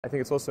I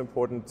think it's also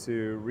important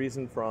to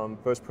reason from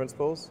first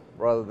principles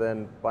rather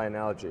than by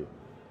analogy.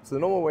 So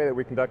the normal way that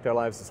we conduct our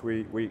lives is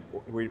we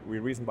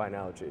reason by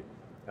analogy.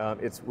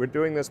 We're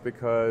doing this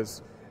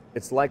because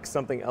it's like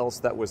something else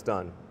that was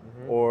done,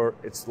 or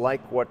it's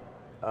like what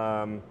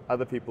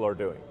other people are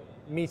doing.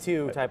 Me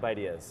Too type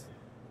ideas.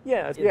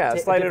 Yeah,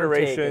 slight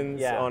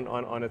iterations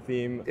on a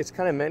theme. It's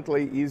kind of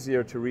mentally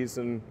easier to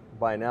reason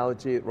by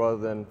analogy rather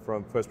than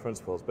from first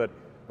principles. But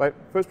by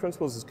first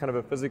principles is kind of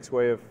a physics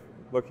way of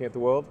looking at the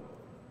world.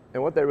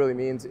 And what that really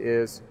means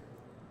is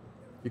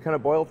you kind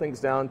of boil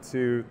things down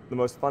to the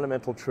most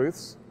fundamental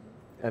truths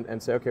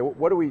and say, okay,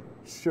 what are we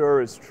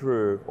sure is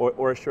true,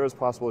 or as sure as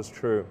possible is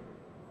true?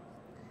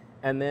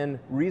 And then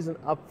reason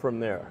up from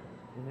there.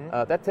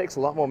 That takes a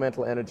lot more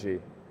mental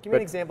energy. Give me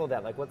an example of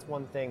that. Like, what's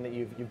one thing that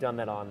you've done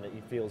that on that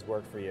you feel has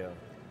worked for you?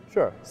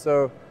 Sure.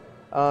 So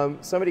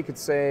somebody could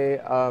say,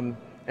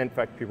 in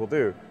fact people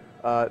do,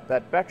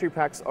 that battery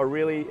packs are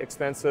really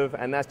expensive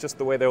and that's just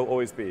the way they'll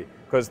always be,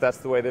 because that's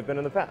the way they've been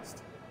in the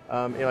past.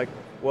 You're like,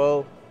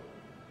 well,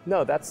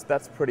 no,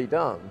 that's pretty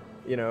dumb,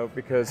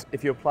 because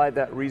if you applied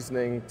that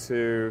reasoning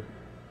to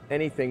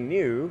anything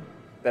new,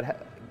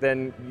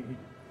 then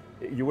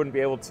you wouldn't be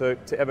able to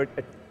ever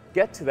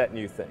get to that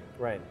new thing.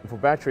 Right. For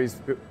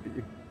batteries,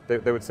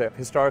 they would say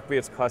historically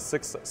it's cost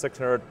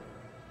 $600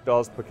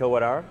 per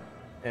kilowatt hour,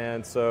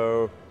 and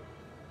so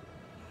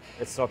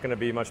it's not going to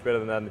be much better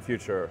than that in the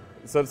future.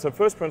 So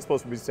first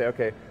principles would be to say,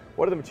 okay,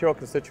 what are the material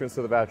constituents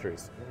of the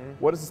batteries?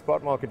 What is the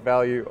spot market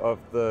value of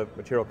the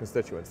material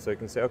constituents? So you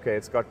can say, okay,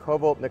 it's got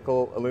cobalt,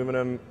 nickel,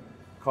 aluminum,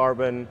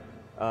 carbon,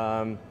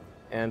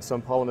 and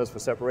some polymers for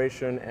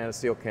separation, and a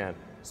steel can.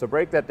 So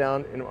break that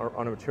down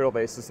on a material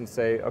basis and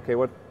say, okay,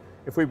 what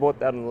if we bought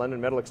that in the London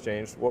Metal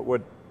Exchange, what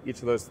would each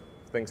of those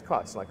things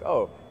cost? Like,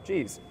 oh,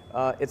 geez,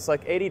 it's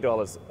like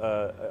 $80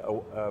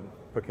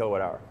 per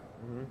kilowatt hour.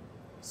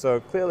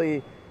 So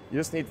clearly, you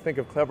just need to think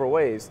of clever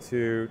ways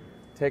to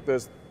take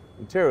those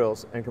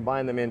materials and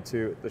combine them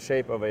into the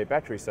shape of a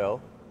battery cell,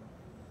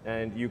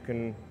 and you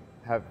can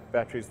have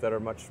batteries that are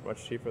much,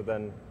 much cheaper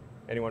than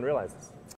anyone realizes.